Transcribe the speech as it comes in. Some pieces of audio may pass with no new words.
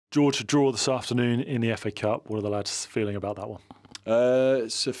George, a draw this afternoon in the FA Cup. What are the lads feeling about that one?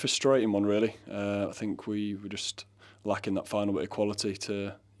 It's a frustrating one, really. I think we were just lacking that final bit of quality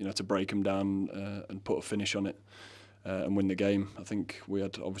to break them down and put a finish on it and win the game. I think we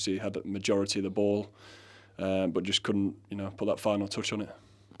had obviously had a majority of the ball, but just couldn't put that final touch on it.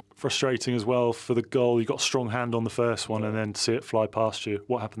 Frustrating as well for the goal. You got a strong hand on the first one and then see it fly past you.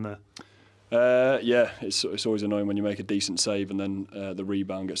 What happened there? Yeah, it's always annoying when you make a decent save and then the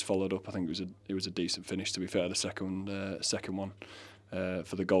rebound gets followed up. I think it was a decent finish, to be fair, the second one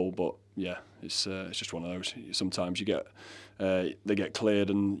for the goal. But yeah, it's just one of those. Sometimes they get cleared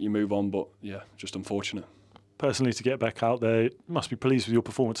and you move on. But yeah, just unfortunate. Personally, to get back out there, you must be pleased with your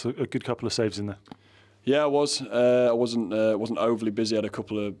performance. A good couple of saves in there. Yeah, I was. I wasn't overly busy. I had a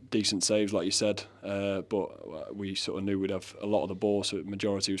couple of decent saves, like you said, but we sort of knew we'd have a lot of the ball, so the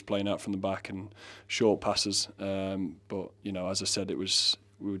majority was playing out from the back and short passes. But as I said, we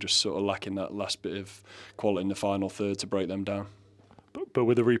were just sort of lacking that last bit of quality in the final third to break them down. But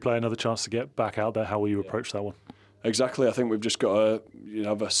with the replay, another chance to get back out there. How will you approach that one? Exactly. I think we've just got to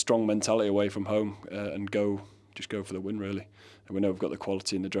have a strong mentality away from home and just go for the win, really. And we know we've got the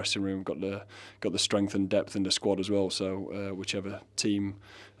quality in the dressing room, we've got the strength and depth in the squad as well. So whichever team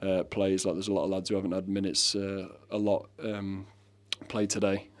plays, like there's a lot of lads who haven't had minutes a lot played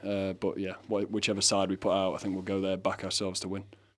today. But yeah, whichever side we put out, I think we'll go there, back ourselves to win.